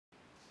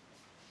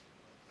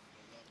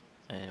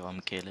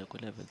wamkele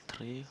ku-level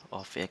 3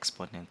 of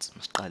exponents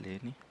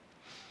masiqaleni.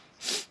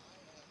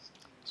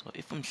 So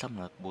if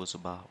mhlawumbe ngakubuza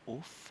uba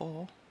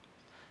u-4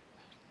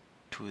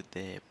 to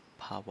the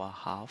power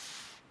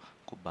half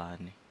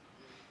kubani,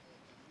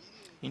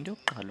 into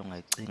yokuqala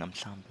ungayicinga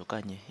mhlawumbe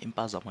okanye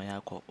impazamo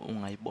yakho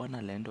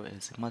ungayibona le nto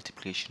as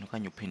multiplication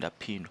okanye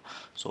uphindaphindwa,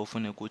 so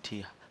ufune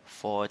ukuthi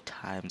 4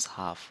 times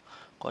half.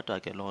 Kodwa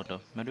ke loo nto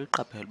kumele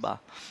uyiqaphele uba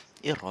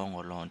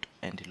irongo loo nto,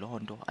 and loo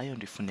nto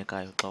ayonto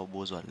ifunekayo xa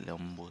ubuzwa lo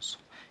mbuzo.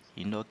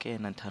 Yinto ke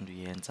endandithanda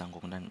uyenza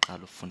ngoku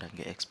ndandiqala ufunda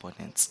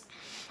nge-exponents.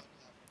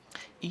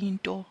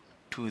 Into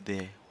to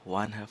the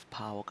 1/2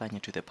 power okanye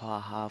to the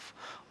power half,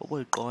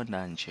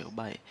 ukuyiqonda nje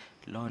uba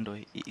loo nto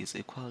is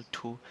equal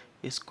to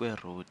i-square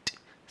root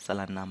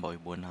salaa number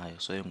uyibonayo,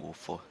 so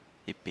engu-4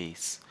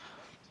 ibase.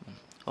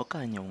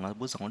 Okanye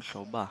ungabuza ngolu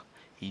hlobo uba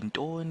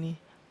yintoni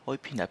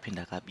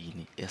oyiphindaphinda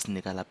kabini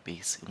esinika laa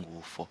base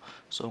ingu-4,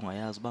 so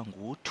ungayazi uba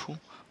ngu-2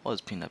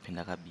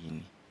 oziphindaphinda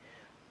kabini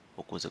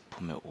ukuze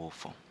kuphume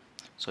u-4.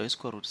 So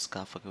i-square root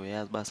sika-4 ke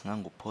uyayazi uba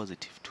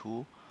singangu-positive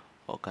 2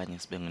 okanye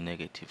sibe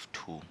ngu-negative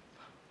 2.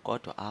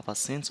 Kodwa apha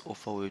since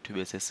u-4 wethu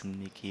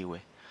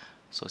besesimnikiwe,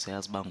 so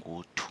siyazi uba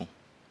ngu-2.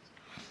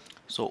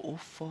 So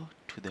u-4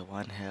 to the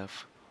 1/2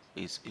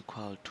 is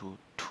equal to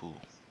 2.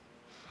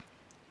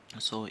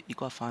 So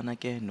ikwafana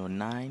ke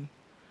no-9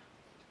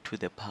 to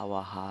the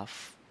power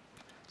half.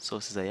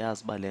 So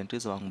sizayazi uba le nto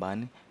izawuba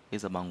ngubani?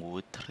 Izawuba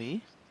ngu-3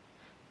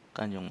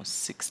 kanje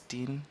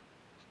ngu-16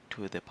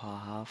 to the power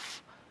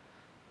half.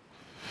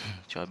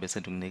 Njengoba bese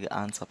ndikunika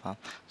i-answer phaa.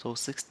 So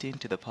 16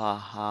 to the power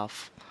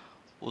half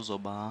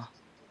uzoba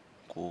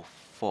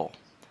ngu-4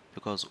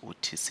 because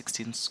uthi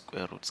 16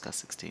 square root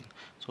ka-16.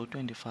 So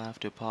 25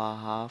 to the power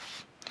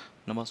half,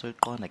 noba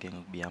soyiqonda ke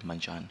ngoku bihamba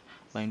njani.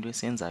 Uba into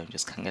esiyenzayo nje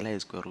sikhangela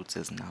ii-square roots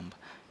ezi number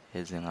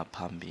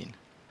ezingaphambili.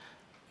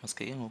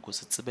 Maske ke ngoku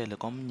sitsibele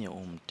komnye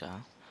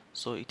umda.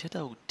 So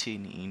ithetha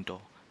ukuthini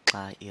into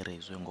xa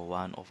ireyizwe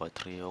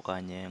ngo-1/3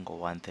 okanye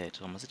ngo-1/3?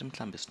 So masithi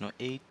mhlawumbi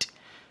sino-8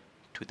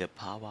 to the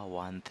power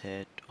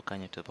 1/3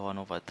 okanye to the power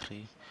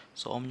 1/3.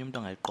 So omnye umntu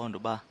angayiqonda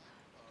uba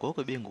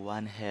ngoku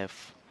ibingu-1/2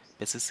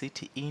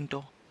 besisithi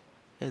into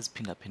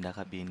eziphindaphinda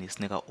kabini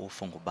isinika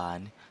u-4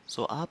 ngubani.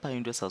 So apha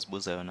into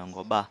esawuzibuza yona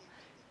ngoba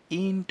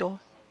into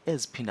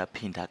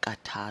eziphindaphinda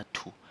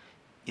kathathu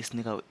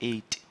isinika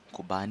u-8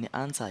 ngubani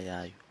answer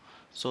yayo.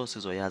 So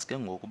sizoyazi ke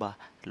ngoku uba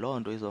loo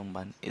nto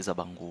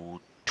izawuba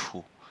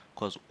ngu-2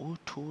 because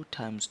u-2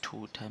 times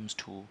 2 times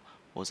 2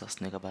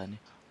 uzasinika bani?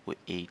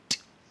 U-8.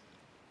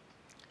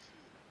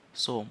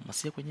 So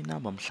masiye kwenye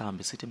inamba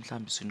mhlawumbi sithi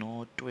mhlawumbi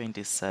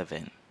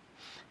sino-27.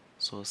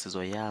 So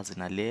sizoyazi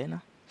nalena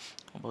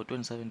uba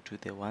 27 to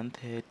the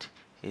 1/3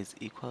 is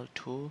equal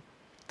to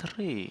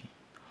 3.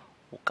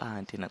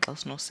 Ukanti naxa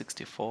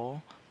sino-64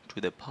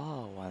 to the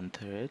power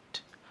 1/3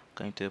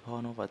 okanye to the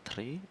power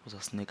 1/3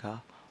 uzasinika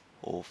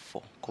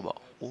u-4 kuba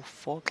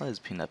u-4 xa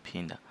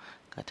eziphindaphinda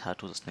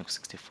kathathu uzasinika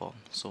u-64.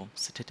 So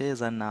sithethe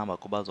ezaa number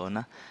kuba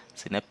zona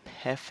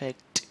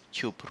zine-perfect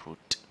cube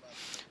root.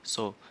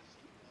 So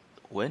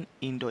when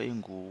into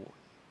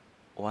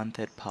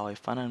ingu-1/3 power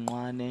ifana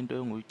nqwa nento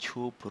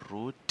engu-cube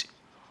root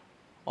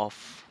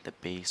of the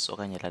base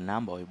okanye laa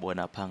number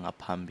uyibona phaa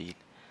ngaphambili.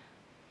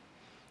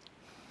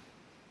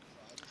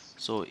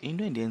 So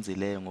into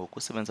endiyenzileyo ngoku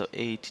usebenzisa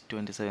 8,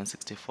 27,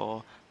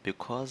 64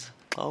 because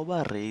xa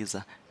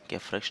ubareyisa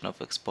nge-fraction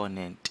of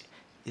exponent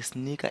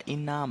isinika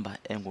inamba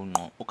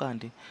engungqo.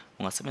 Ukanti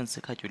ungasebenzisa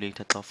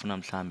i-calculator xa ufuna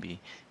mhlawumbi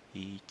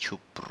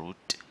i-cube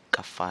root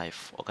ka-5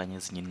 okanye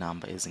ezinye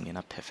iinamba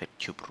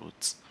ezingena-perfect cube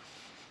roots.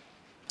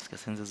 Sike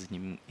senze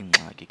ezinye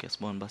iingxaki ke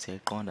sibone uba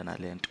siyayiqonda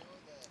nale nto.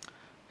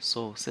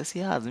 So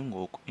sesiyazi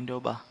ngoku into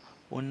yoba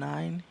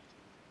u-9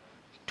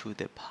 to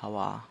the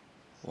power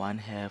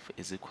 1/2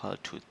 is equal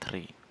to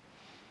 3.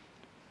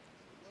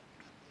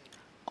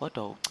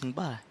 Kodwa ucinga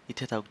uba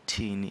ithetha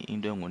ukuthini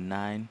into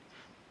engu-9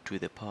 to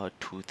the power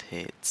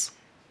 2/3?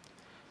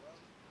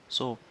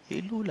 So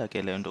ilula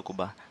ke le nto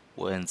kuba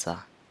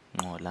wenza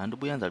ngqo laa nto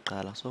ubuyenza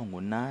kuqala. So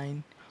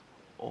ngu-9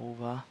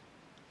 over,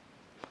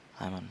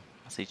 hayi maan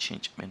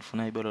masiyitshintshe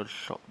bendifuna ibe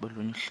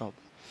lolunye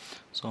uhlobo.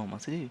 So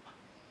masithi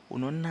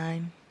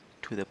uno-9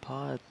 to the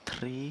power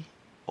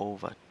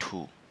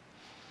 3/2.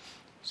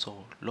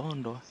 So loo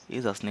nto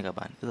izawusinika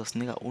bani?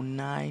 Izawusinika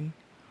u-9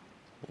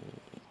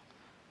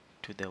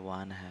 to the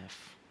 1/2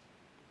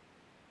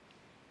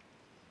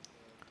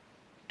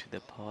 to the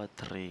power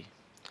 3.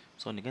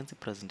 So ndingenza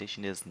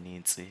ii-presentation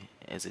ezinintsi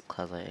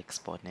ezichaza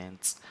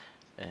exponents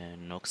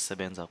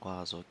nokusebenza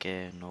kwazo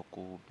ke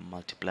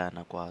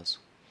nokumultiplayana kwazo.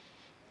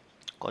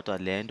 Kodwa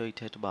le nto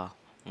ithetha uba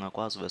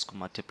ungakwazi ube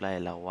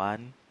sikumultiplayela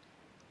 1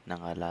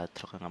 nangalaa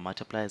 3 okanye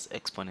ungamultiply ezi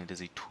exponent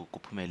eziyi-2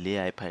 kuphume le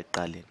yayiphaa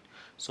ekuqaleni.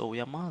 So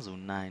uyamazi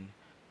u-9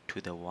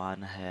 to the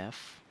 1/2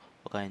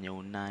 okanye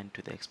u-9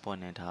 to the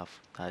exponent half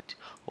that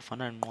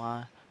ufana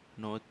nqwa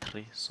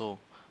no-3. So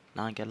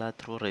nankuya laa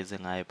 3 ureyise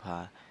ngayo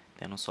phaa,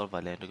 then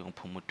usolva le nto ke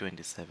kuphume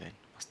u-27.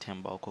 Masithembe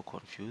uba awukho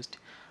confused.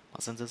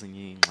 Masenze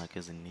ezinye iingxaki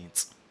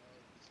ezinintsi.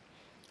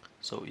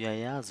 So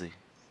uyayazi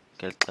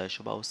ngeli xesha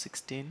uba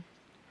u-16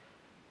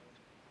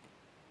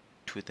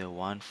 to the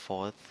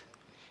 1/4.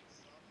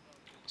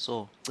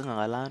 So cinga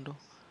ngalaa nto,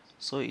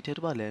 so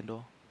ithetha uba le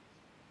nto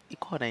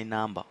ikhona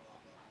inamba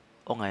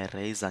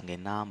ongayireyisa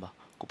ngenamba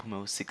kuphume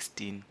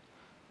u-16.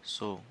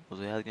 So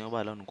uzoyazi ke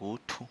ngoba loo nto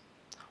ngu-2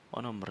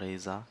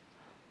 onomreyisa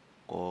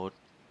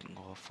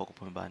ngo-4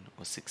 kuphume bani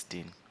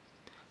u-16.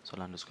 So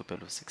laa nto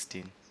sikhuphela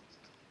u-16.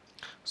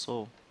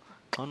 So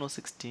xa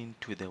uno-16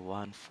 to the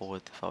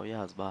 1/4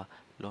 fawuyazi uba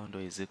loo nto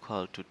is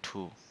equal to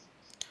 2.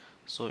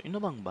 So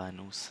inoba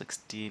ngubani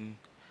u-16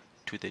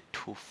 to the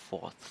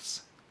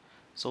 2/4.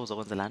 So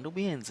uzokwenza laa nto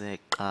ubuyenze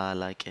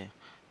kuqala ke.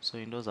 So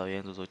into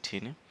ozawuyenza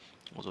uzothini?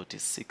 Uzothi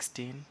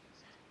 16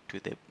 to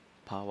the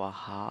power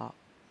half,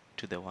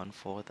 to the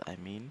 1/4 I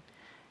mean,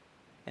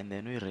 and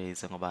then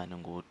uyireyise ngobani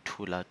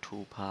ngo-2 laa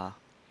 2 phaa.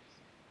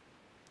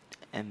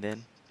 And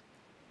then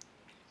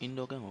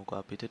into ke ngoku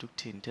apha ithetha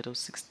ukuthini? Ithetha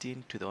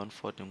u-16 to the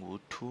 1/4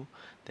 ngu-2,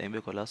 then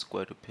kubekho laa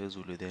square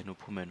phezulu, then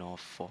uphume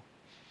no-4.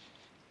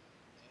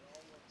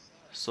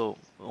 So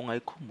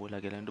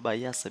ungayikhumbula ke le nto uba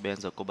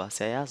iyasebenza kuba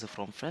siyayazi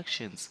from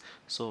fractions.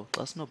 So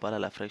xa sinobhala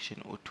laa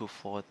fraction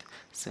u-2/4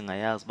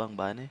 singayazi uba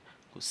ngubani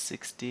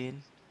ngu-16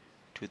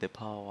 to the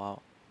power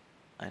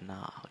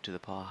to the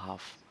power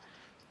half.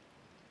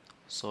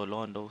 So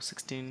loo nto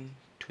 16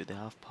 to the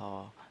half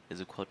power is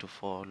equal to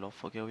 4. Lo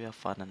 4 ke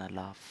uyafana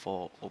nalaa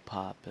 4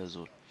 uphaa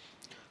phezulu.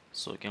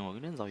 So ke ngoku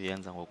into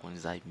endizawuyenza ngoku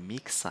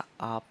ndizayimiksa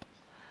up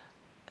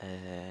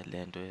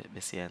le nto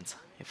besiyenza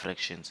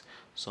i-fractions.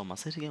 So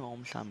masithi ke ngoku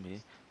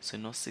mhlawumbi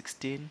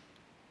sino-16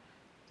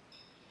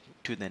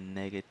 to the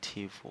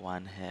negative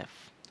 1/2.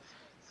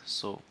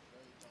 So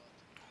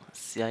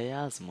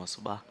siyayazi mos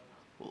uba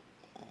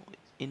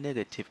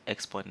i-negative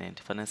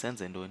exponent fanele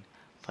senze ntoni?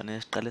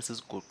 Fanele siqale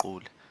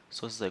siziguqule.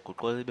 So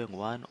sizayiguqula ibe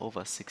ngu-1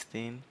 over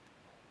 16,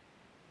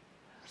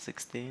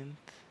 16th,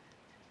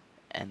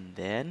 and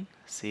then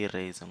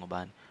siyireyise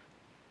ngobani?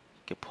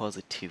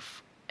 Nge-positive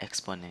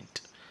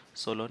exponent.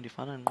 So loo nto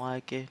ifana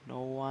nqwa ke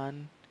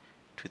no-1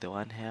 to the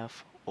 1/2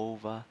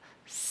 over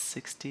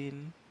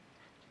 16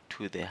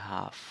 to the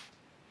half.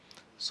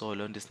 So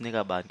loo nto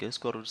isinika bani ke?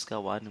 I-square root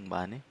sika-1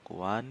 ngubani?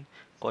 Ngu-1,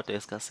 kodwa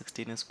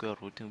esika-16 i-square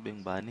root ibe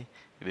ngubani?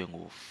 Ibe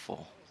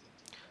ngu-4.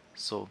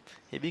 So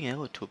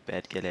ibingekho too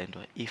bad ke le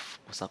nto if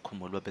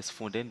usakhumbula uba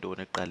besifunde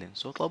ntoni ekuqaleni.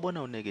 So xa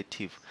ubona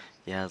u-negative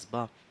yazi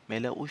uba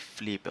mele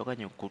uyiflipe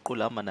okanye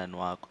uguqule amanani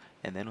wakho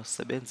and then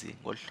usebenze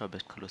ngolu hlobo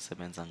esiqhele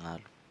usebenza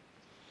ngalo.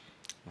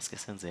 Maske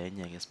senze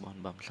enye ke sibone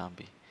uba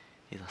mhlawumbi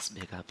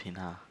izasibeka phi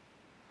na.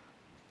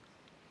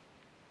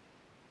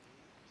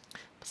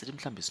 Masithi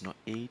mhlawumbi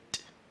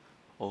sino-8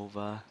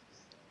 over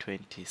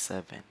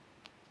 27.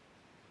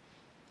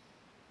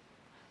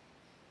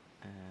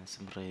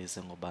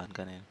 Simreyise ngobani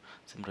kanene?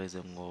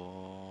 Simreyise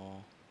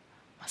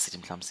masithi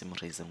mhlawumbi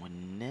simreyise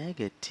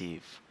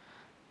ngo-negative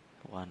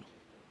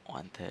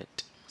 1/3.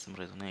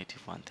 Simreyise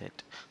ngo-negative 1/3.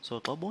 So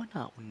xa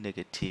ubona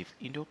u-negative,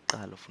 into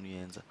yokuqala ofuna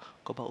uyenza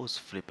koba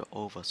uziflipe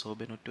over, so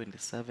ube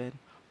no-27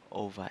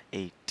 over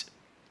 8.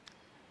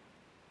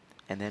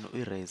 And then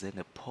uyireyise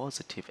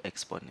nge-positive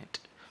exponent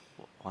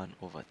 1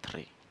 over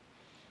 3.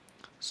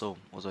 So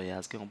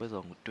uzoyazi ke ngoku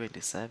bezawuba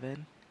ngu-27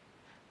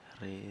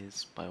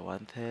 raised by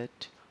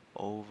 1/3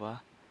 over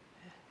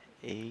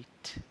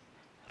 8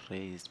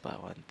 raised by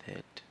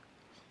 1/3.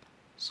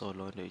 So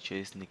loo nto itsho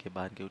isinike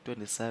bani ke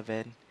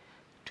u-27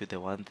 to the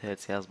 1/3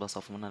 siyazi uba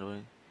sawufumana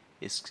ntoni?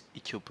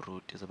 I-cube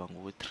root izawuba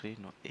ngu-3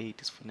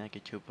 no-8 sifuna ke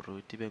i-cube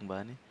root ibe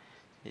ngubani?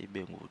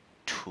 Ibe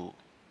ngu-2.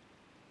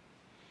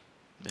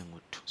 Ibe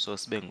ngu-2. So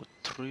sibe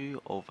ngu-3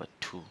 over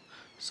 2.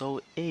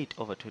 So 8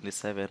 over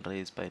 27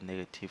 raised by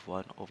negative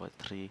 1 over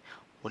 3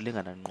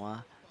 ulingana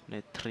nqwa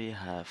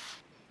ne-3/2.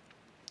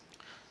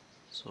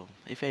 So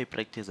if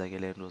uyayiprekthiza ke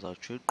le nto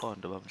uzawutsho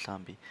uyiqonde uba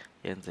mhlawumbi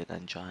yenzeka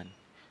njani.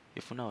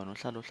 Ifuna wena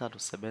uhlale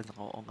usebenza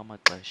ngawo onke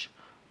amaxesha,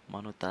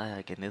 umane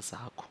utraya ke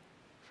nezakho,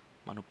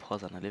 umane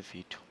uphoza nale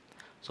vidiyo.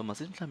 So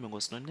masithi mhlawumbi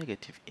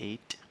ngosino-negative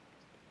 8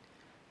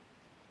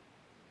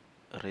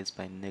 raised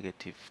by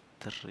negative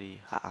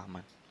 3.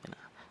 Man,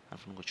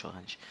 andifuni ukutsho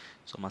kanje.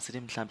 So masithi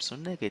mhlawumbi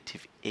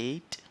sino-negative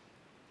 8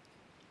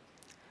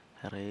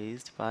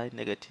 raised by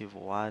negative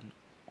 1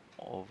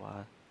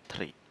 over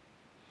 3.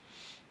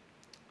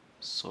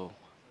 So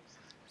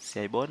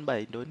siyayibona uba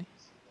yintoni?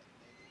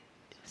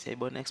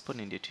 Siyayibona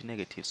i-exponent yethu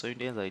i-negative. So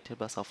into eyenza ithetha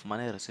uba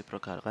sawufumana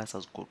i-reciprocal okanye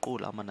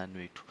saziguqula amanani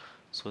wethu.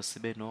 So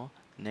sibe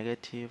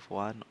no-negative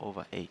 1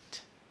 over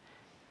 8.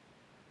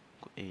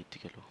 Ngu-8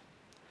 ke lo.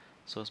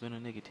 So sibe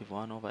no-negative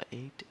 1 over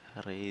 8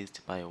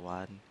 raised by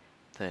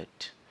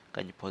 1/3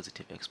 okanye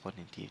i-positive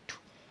exponent yethu.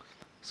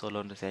 So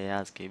loo nto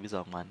siyayazi ke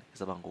izawuba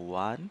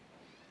ngu-1,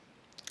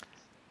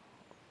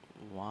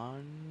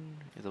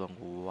 izawuba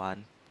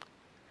ngu-1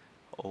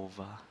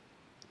 over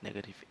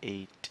negative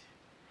 8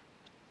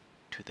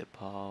 to the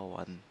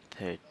power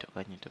 1/3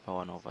 okanye to the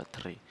power 1 over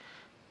 3.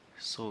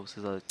 So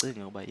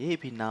sizawucinga ukuba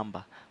yeyiphi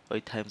inamba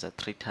oyitimes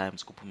 3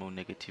 times kuphume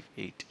u-negative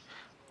 8.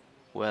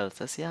 Well,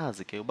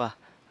 sesiyazi ke uba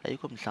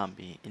ayikho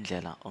mhlawumbi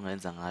indlela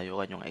ongenza ngayo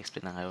okanye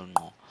onga-explaina ngayo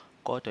ngqo.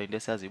 Kodwa into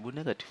esiyazi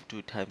ubu-negative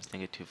 2 times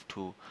negative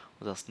 2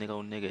 uzasinika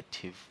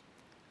u-negative,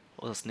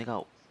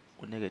 uzasinika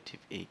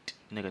u-negative 8,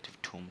 negative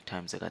 2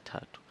 times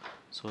ekathathu.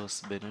 So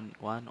sibe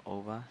no-1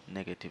 over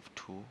negative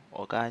 2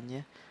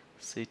 okanye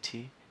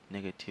sithi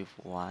negative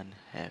 1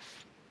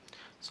 half.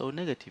 So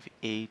negative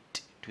 8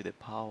 to the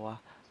power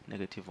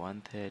negative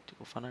 1/3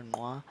 ufana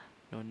nqwa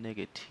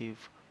no-negative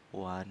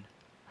 1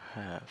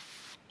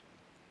 half.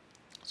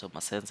 So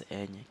masenze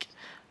enye ke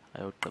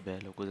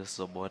ayogqibela ukuze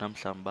sizobona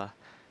mhlawumbi uba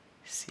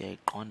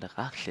siyayiqonda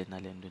kakuhle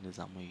nale nto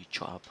ndizama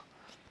uyitsho apha.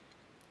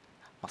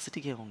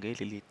 Masithi ke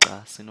ngeli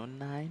lixa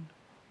sino-9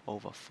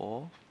 over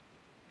 4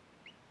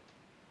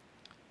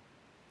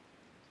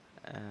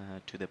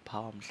 to the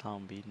power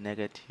mhlawumbi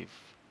negative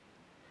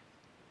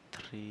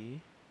 3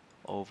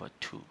 over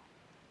 2.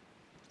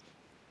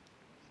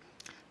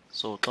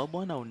 So xa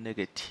ubona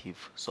u-negative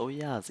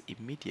sowuyazi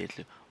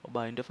immediately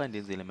uba into efana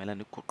ndiyenzile mela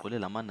ndiguqule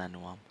la manani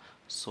wam.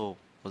 So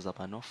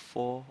uzawuba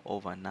no-4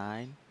 over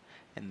 9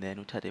 and then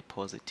uthathe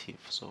positive,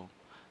 so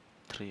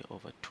 3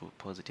 over 2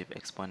 positive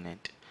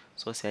exponent.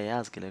 So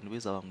siyayazi ke le nto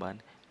izawuba ngubani?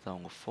 Izawuba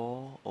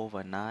ngu-4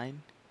 over 9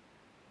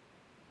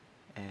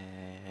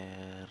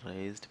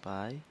 raised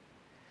by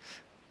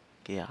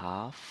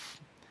nge-half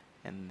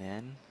and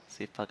then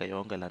siyifake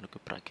yonke laa nto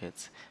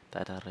kwi-brackets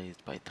that are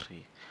raised by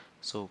 3.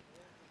 So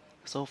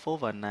 4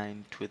 over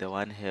 9 to the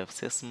 1 half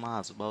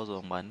sesimazi uba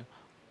uzoba ngubani?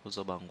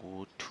 Uzoba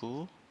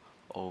ngu-2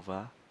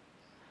 over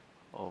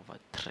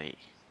 3.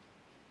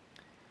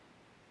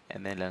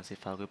 And then laa nto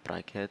siyifaka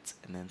kwi-brackets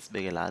and then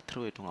sibeke laa 3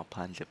 wethu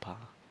ngaphandle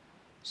phaa.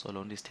 So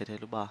loo nto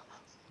isithethela uba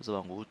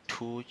uzoba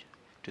ngu-2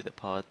 to the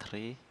power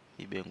 3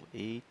 ibe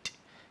ngu-8,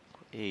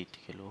 ngu-8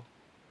 ke lo.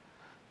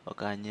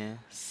 Okanye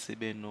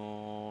sibe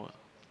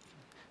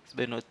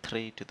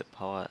no-3 to the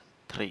power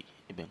 3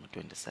 ibe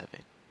ngu-27.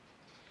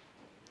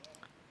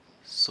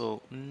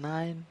 So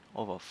 9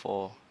 over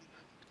 4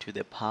 to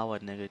the power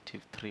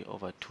negative 3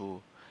 over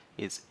 2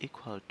 is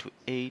equal to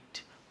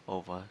 8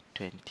 over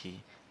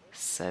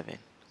 27.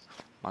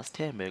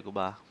 Masithembe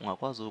ukuba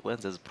ungakwazi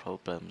ukwenza ezi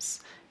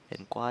problems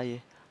and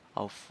kwaye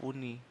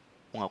awufuni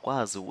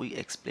ungakwazi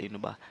uyi-explain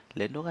uba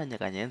le nto kanye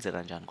kanye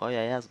yenzeka njani kwaye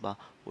uyayazi uba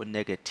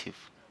u-negative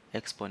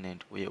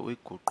exponent uye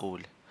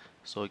uyiguqule.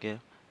 So ke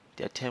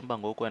ndiyathemba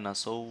ngoku wena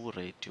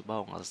sowuredi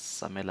uba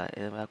ungazamela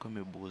eyakho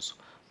imibuzo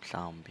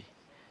mhlawumbi.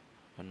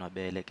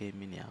 Yonwabele ke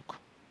imini yakho.